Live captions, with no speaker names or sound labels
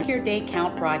Your Day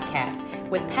Count broadcast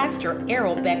with Pastor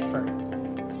Errol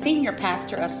Beckford, Senior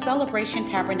Pastor of Celebration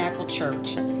Tabernacle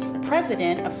Church,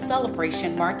 President of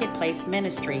Celebration Marketplace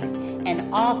Ministries,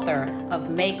 and author of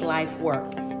Make Life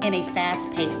Work in a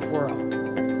Fast-Paced World.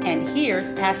 And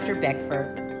here's Pastor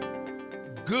Beckford.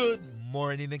 Good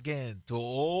morning again to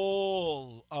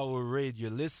all our radio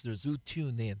listeners who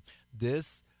tune in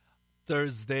this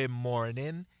Thursday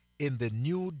morning in the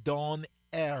new dawn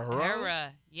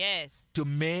era, yes. to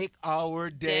make our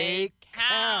day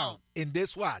count in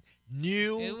this what?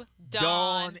 New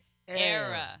dawn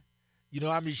era. You know,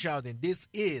 I'm shouting, this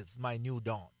is my new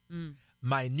dawn.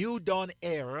 My new dawn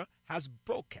era has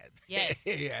broken. Yes.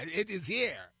 It is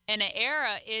here. And an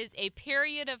era is a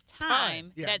period of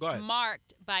time Yeah, that's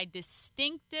marked by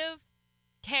distinctive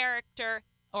character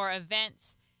or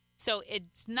events. So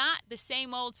it's not the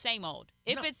same old, same old.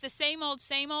 If it's the same old,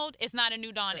 it's not a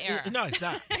new dawn era. No, it's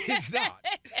not. It's not.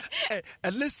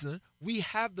 And listen, we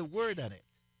have the word on it.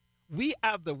 We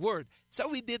have the word. So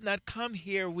we did not come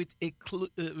here with a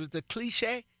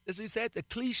cliche, as we said, a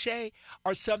cliche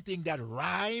or something that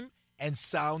rhyme and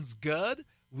sounds good.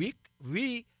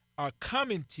 We are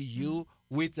coming to you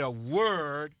with a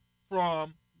word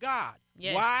from God.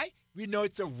 Yes. Why? We know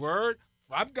it's a word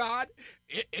from God.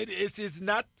 It is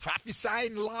not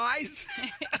prophesying lies.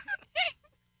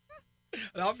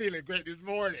 I'm feeling great this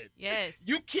morning. Yes.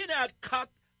 You cannot cut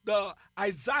the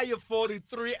Isaiah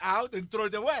 43 out and throw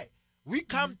it away. We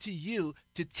come to you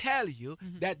to tell you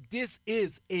that this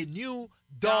is a new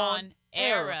dawn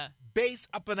era based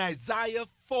upon Isaiah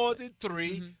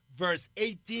 43, verse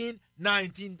 18,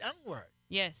 19, onward.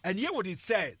 Yes. And hear what it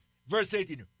says. Verse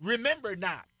 18, remember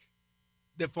not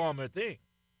the former thing.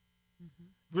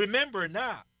 Remember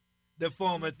not the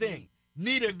former thing.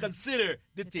 Neither consider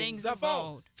the things of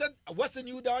old. So what's the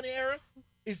new dawn era?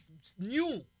 It's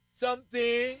new.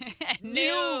 Something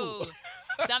new.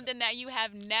 Something that you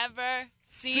have never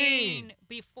seen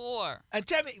before. And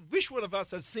tell me, which one of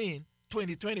us have seen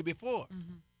 2020 before?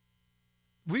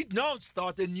 We don't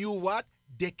start a new what?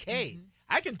 Decade.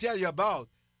 I can tell you about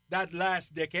that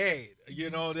last decade, you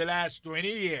know, the last 20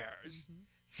 years,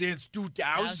 since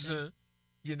 2000,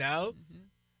 you know.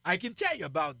 I can tell you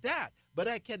about that, but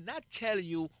I cannot tell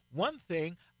you one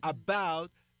thing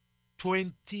about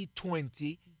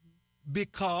 2020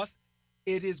 because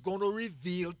it is going to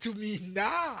reveal to me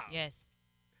now. Yes.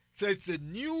 So it's a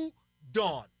new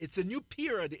dawn. It's a new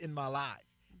period in my life,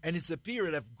 and it's a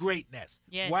period of greatness.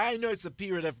 Yes. Why I know it's a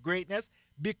period of greatness?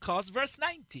 Because verse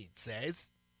 19 says,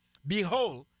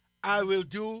 behold, I will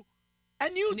do a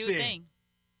new thing.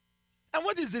 And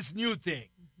what is this new thing?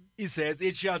 He says,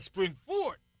 it shall spring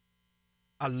forth.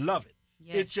 I love it.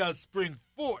 Yes. It shall spring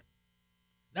forth.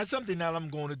 That's something that I'm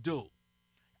going to do.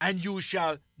 And you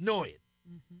shall know it.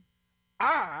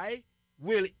 I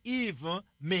will even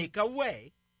make a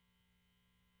way,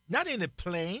 not in a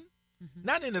plain,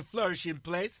 not in a flourishing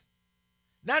place,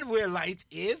 not where light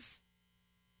is.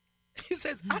 He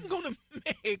says, I'm going to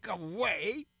make a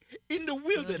way in the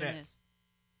wilderness.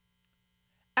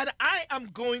 And I am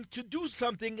going to do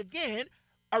something again,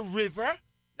 a river,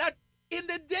 not in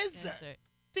the desert.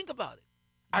 Think about it.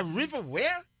 A river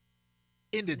where?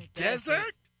 In the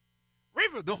desert?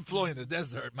 River don't flow in the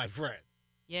desert, my friend.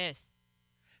 Yes.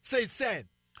 So he's saying,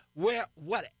 where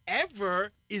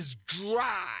whatever is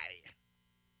dry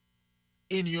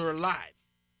in your life,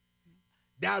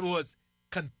 that was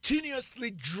continuously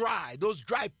dry, those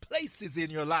dry places in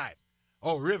your life,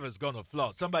 oh, river's going to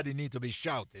flow. Somebody need to be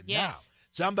shouting now.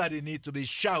 Somebody need to be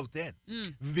shouting.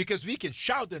 Because we can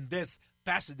shout in this,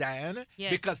 Pastor Diana,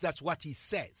 because that's what he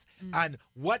says. And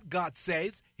what God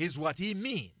says is what he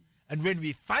means. And when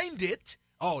we find it,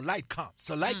 oh, light comes.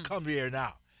 So light comes here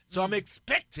now. So I'm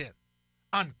expecting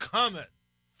uncommon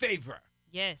favor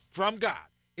from God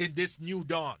in this new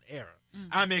dawn era.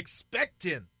 I'm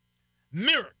expecting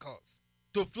miracles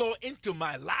to flow into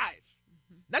my life.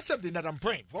 That's something that I'm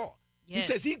praying for. He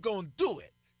says he's going to do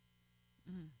it.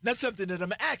 Not something that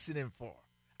I'm asking him for.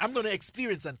 I'm going to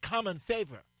experience uncommon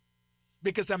favor.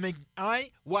 Because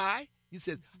why? He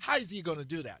says, how is he going to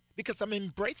do that? Because I'm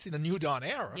embracing a new dawn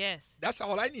era. Yes. That's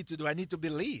all I need to do. I need to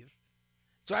believe.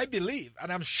 So I believe,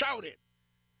 and I'm shouting,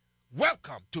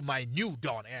 welcome to my new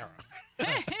dawn era.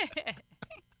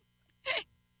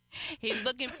 He's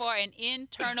looking for an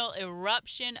internal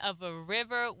eruption of a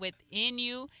river within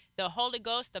you, the Holy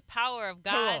Ghost, the power of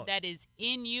God that is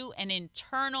in you, an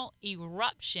internal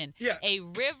eruption, a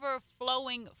river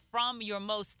flowing from your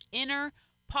most inner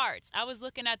parts. I was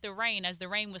looking at the rain as the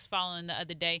rain was falling the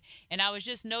other day, and I was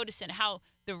just noticing how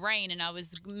the rain, and I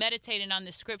was meditating on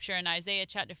the scripture in Isaiah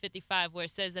chapter 55 where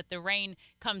it says that the rain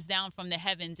comes down from the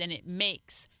heavens and it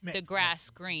makes the grass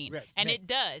green. And it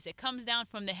does. It comes down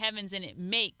from the heavens and it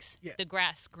makes the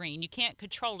grass green. You can't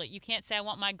control it. You can't say, I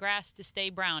want my grass to stay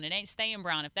brown. It ain't staying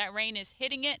brown. If that rain is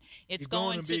hitting it, it's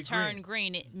going to turn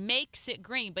green. It makes it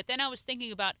green. But then I was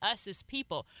thinking about us as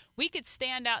people. We could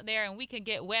stand out there and we could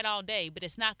get wet all day, but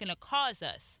it's not going to cause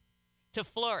us to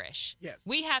flourish. Yes.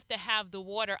 We have to have the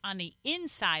water on the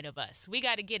inside of us. We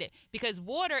got to get it because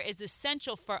water is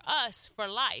essential for us for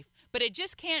life, but it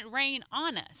just can't rain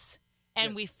on us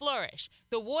and we flourish.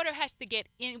 The water has to get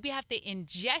in. We have to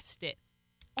ingest it.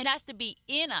 It has to be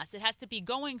in us. It has to be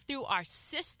going through our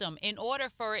system in order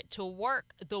for it to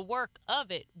work, the work of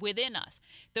it within us.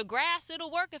 The grass, it'll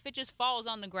work if it just falls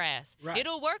on the grass. Right.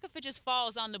 It'll work if it just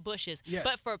falls on the bushes. Yes.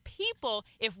 But for people,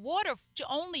 if water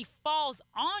only falls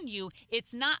on you,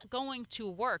 it's not going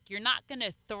to work. You're not going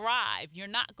to thrive. You're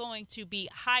not going to be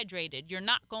hydrated. You're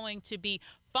not going to be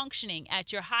functioning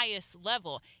at your highest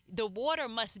level. The water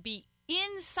must be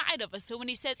inside of us. So when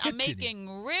he says, I'm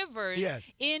making rivers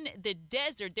in the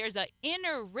desert, there's an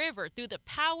inner river through the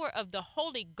power of the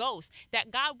Holy Ghost that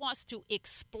God wants to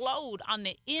explode on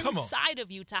the inside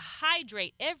of you to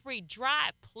hydrate every dry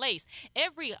place,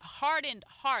 every hardened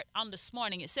heart on this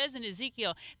morning. It says in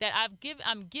Ezekiel that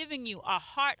I'm giving you a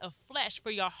heart of flesh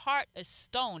for your heart of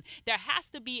stone. There has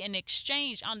to be an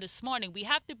exchange on this morning. We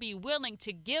have to be willing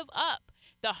to give up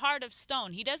the heart of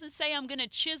stone. He doesn't say, I'm going to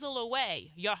chisel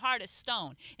away your heart of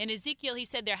stone. In Ezekiel, he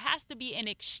said there has to be an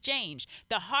exchange.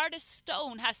 The heart of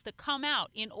stone has to come out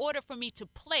in order for me to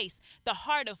place the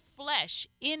heart of flesh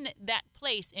in that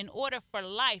place, in order for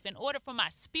life, in order for my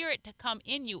spirit to come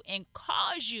in you and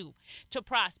cause you to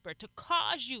prosper, to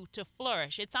cause you to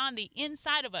flourish. It's on the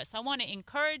inside of us. I want to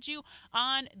encourage you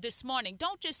on this morning.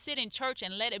 Don't just sit in church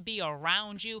and let it be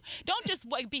around you. Don't just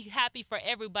be happy for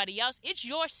everybody else. It's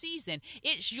your season.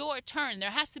 It's your turn. There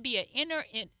has to be an inner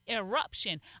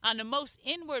eruption on the most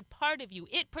inward part of you.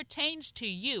 It pertains to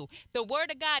you. The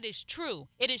word of God is true.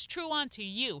 It is true unto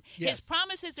you. Yes. His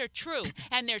promises are true,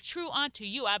 and they're true unto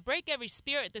you. I break every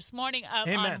spirit this morning of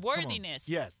unworthiness.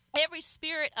 Yes. Every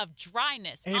spirit of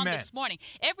dryness on this morning.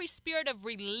 Every spirit of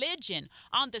religion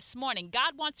on this morning.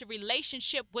 God wants a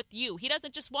relationship with you. He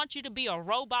doesn't just want you to be a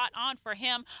robot on for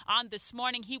him on this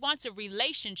morning. He wants a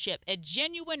relationship, a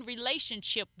genuine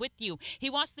relationship with you. He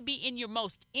wants to be in your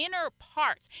most inner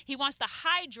parts. He wants to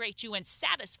hydrate you and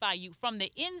satisfy you from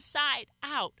the inside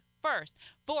out first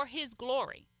for his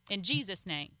glory. In Jesus'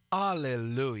 name.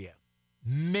 Hallelujah.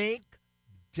 Make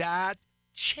that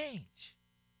change.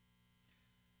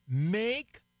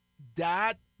 Make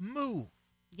that move.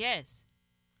 Yes.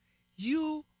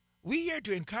 We're here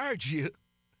to encourage you.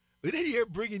 We're not here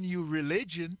bringing you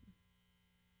religion.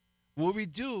 What we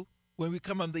do when we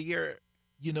come on the air,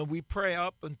 we pray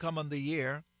up and come on the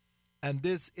air. And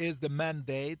this is the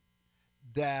mandate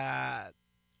that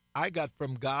I got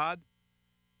from God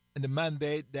and the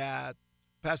mandate that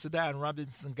Pastor Diane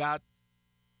Robinson got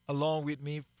along with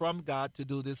me from God to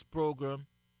do this program.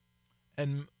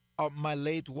 And my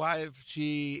late wife,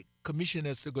 she commissioned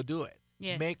us to go do it.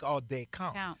 Yes. Make our day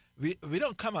count. We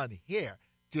don't come on here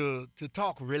to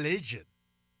talk religion.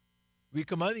 We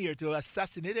come on here to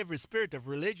assassinate every spirit of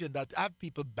religion that have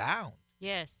people bound.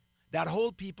 Yes. That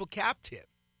hold people captive.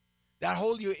 That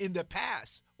hold you in the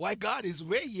past. Why God is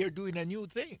way here doing a new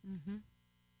thing. Mm-hmm.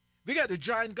 We got to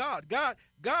join God.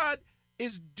 God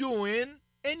is doing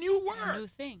a new work. A new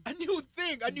thing. A new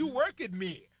thing. A new work in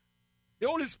me. The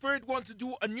Holy Spirit wants to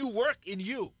do a new work in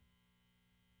you.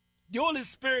 The Holy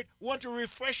Spirit wants to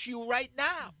refresh you right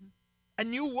now. Mm-hmm. A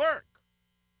new work.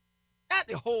 Not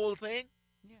the whole thing.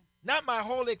 Yeah. Not my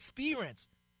whole experience.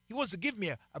 He wants to give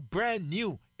me a brand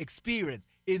new experience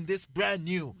in this brand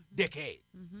new decade.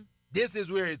 Mm-hmm. This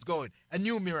is where it's going. A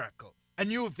new miracle. A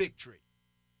new victory.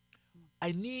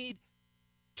 I need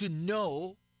to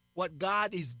know what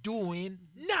God is doing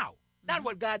now. Not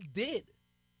what God did.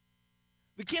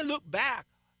 We can't look back.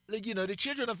 The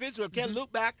children of Israel can't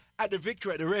look back at the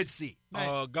victory at the Red Sea.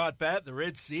 Right. God passed the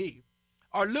Red Sea.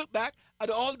 Or look back at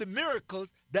all the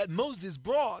miracles that Moses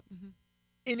brought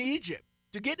in Egypt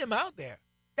to get them out there.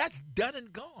 That's done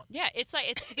and gone. Yeah, it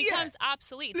becomes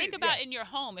obsolete. Think about in your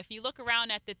home. If you look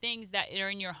around at the things that are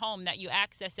in your home that you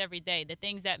access every day, the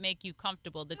things that make you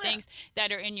comfortable, the things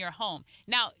that are in your home.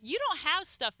 Now, you don't have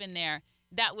stuff in there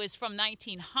that was from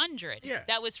 1900. Yeah.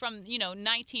 That was from,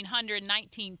 1900,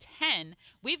 1910.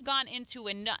 We've gone into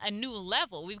a new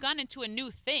level. We've gone into a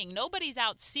new thing. Nobody's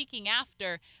out seeking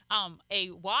after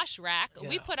a wash rack. Yeah.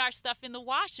 We put our stuff in the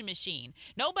washing machine.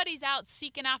 Nobody's out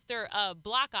seeking after a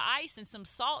block of ice and some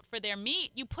salt for their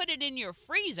meat. You put it in your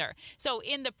freezer. So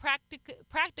in the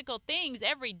practical things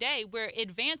every day, we're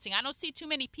advancing. I don't see too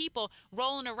many people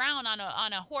rolling around on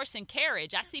a horse and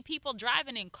carriage. I see people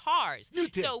driving in cars.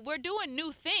 So we're doing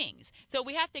new things. So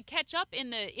we have to catch up in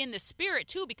the spirit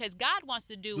too, because God wants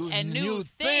to do a new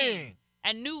thing.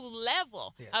 A new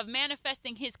level of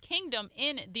manifesting his kingdom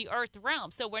in the earth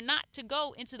realm. So we're not to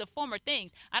go into the former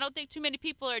things. I don't think too many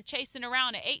people are chasing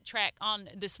around an 8-track on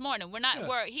this morning.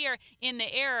 We're here in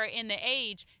the era, in the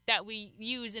age that we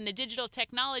use, in the digital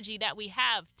technology that we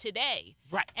have today.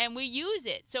 Right. And we use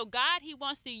it. So God, he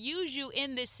wants to use you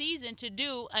in this season to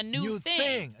do a new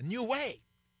thing. A new way.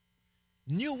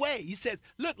 New way. He says,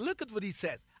 look at what he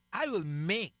says. I will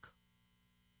make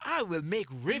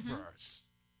rivers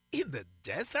in the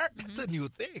desert. That's a new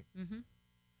thing.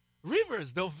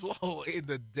 Rivers don't flow in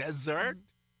the desert.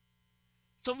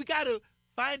 So we got to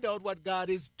find out what God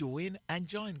is doing and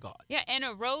join God. Yeah, and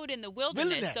a road in the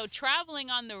wilderness. So traveling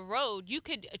on the road, you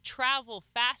could travel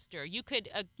faster. You could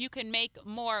make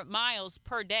more miles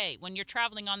per day when you're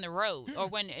traveling on the road, or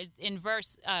when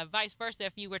vice versa,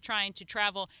 if you were trying to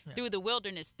travel through the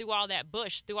wilderness, through all that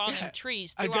bush, through all them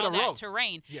trees, through all that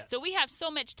terrain. Yeah. So we have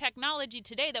so much technology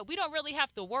today that we don't really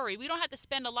have to worry. We don't have to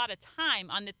spend a lot of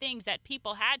time on the things that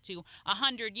people had to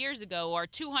 100 years ago or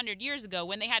 200 years ago,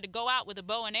 when they had to go out with a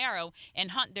bow and arrow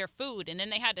and hunt their food, and then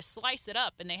they had to slice it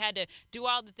up, and they had to do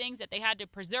all the things that they had to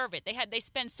preserve it. They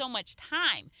spend so much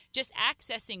time just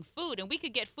accessing food, and we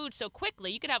could get food so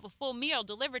quickly. You could have a full meal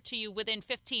delivered to you within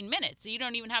 15 minutes. You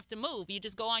don't even have to move. You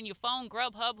just go on your phone,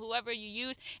 Grubhub, whoever you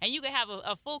use, and you could have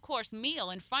a full course meal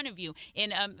in front of you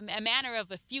in a matter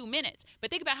of a few minutes. But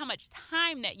think about how much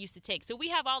time that used to take. So we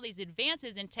have all these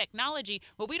advances in technology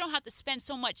where we don't have to spend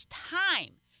so much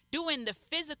time doing the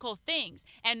physical things.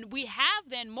 And we have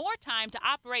then more time to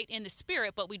operate in the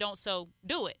spirit, but we don't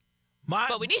do it.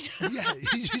 But we need to. Yeah,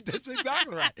 that's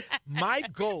exactly right. My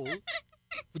goal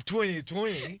for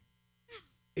 2020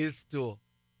 is to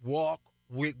walk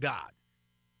with God.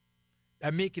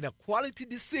 I'm making a quality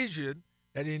decision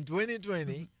that in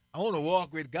 2020, I want to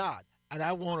walk with God. And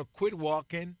I want to quit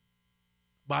walking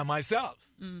by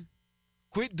myself.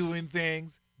 Quit doing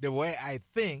things the way I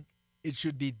think it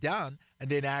should be done, and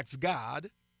then ask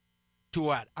God to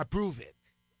what? Approve it.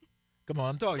 Come on,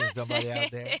 I'm talking to somebody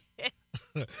out there.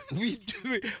 we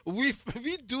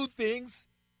do things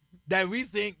that we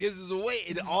think this is the way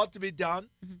it ought to be done,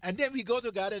 and then we go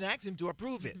to God and ask him to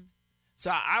approve it.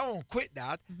 So I won't quit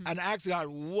that and ask God,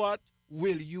 what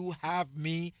will you have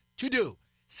me to do?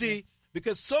 See,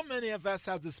 because so many of us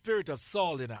have the spirit of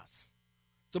Saul in us.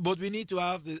 So, but we need to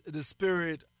have the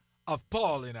spirit of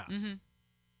Paul in us.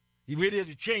 He really had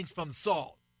to change from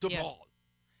Saul to Paul.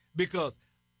 Because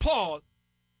Paul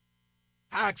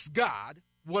asked God,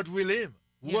 what will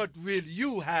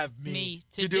you have me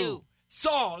to do?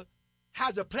 Saul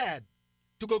has a plan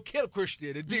to go kill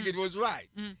Christian and think it was right.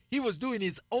 He was doing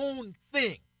his own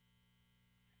thing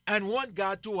and want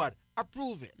God to what?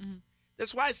 Approve it.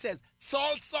 That's why it says,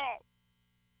 Saul, Saul,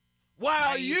 why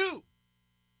are you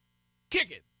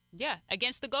kicking? Yeah,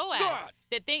 against the goad.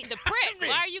 The prick.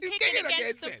 Why are you kicking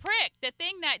against the prick? The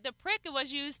thing that the prick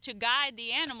was used to guide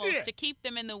the animals, to keep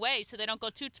them in the way so they don't go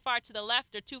too far to the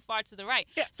left or too far to the right.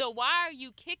 So why are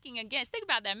you kicking against? Think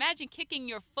about that. Imagine kicking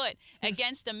your foot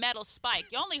against a metal spike.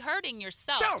 You're only hurting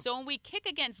yourself. So when we kick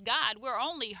against God, we're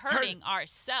only hurting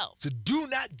ourselves. So do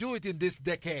not do it in this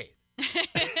decade.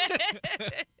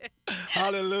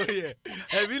 Hallelujah.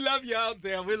 And we love you out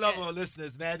there. We love our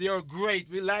listeners, man. You're great.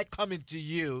 We like coming to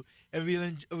you, and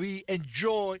we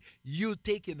enjoy you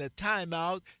taking the time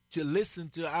out to listen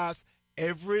to us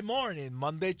every morning,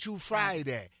 Monday through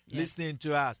Friday, listening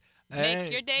to us.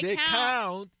 Make your day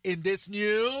count in this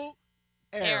new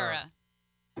era.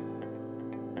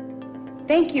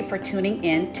 Thank you for tuning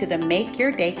in to the Make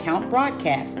Your Day Count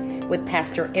broadcast with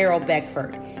Pastor Errol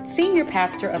Beckford, Senior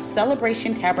Pastor of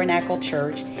Celebration Tabernacle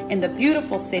Church in the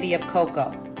beautiful city of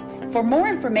Cocoa. For more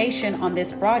information on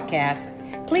this broadcast,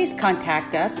 please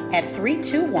contact us at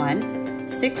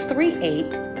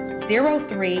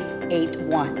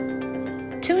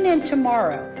 321-638-0381. Tune in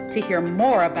tomorrow to hear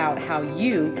more about how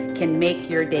you can make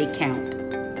your day count.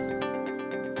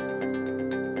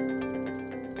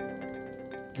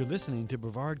 You're listening to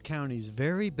Brevard County's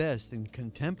very best in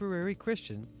contemporary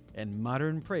Christian and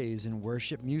modern praise and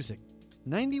worship music.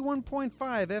 91.5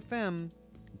 FM,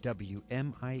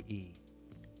 WMIE.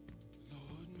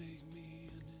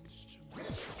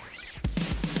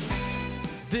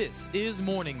 This is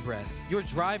Morning Breath, your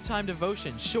drive time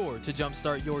devotion sure to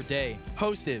jumpstart your day,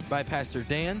 hosted by Pastor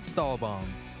Dan Stahlbaum.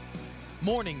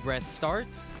 Morning Breath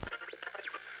starts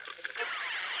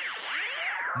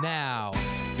now.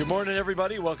 Good morning,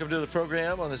 everybody. Welcome to the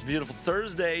program on this beautiful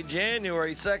Thursday,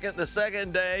 January 2nd, the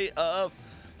second day of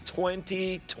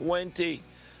 2020.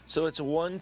 So it's 1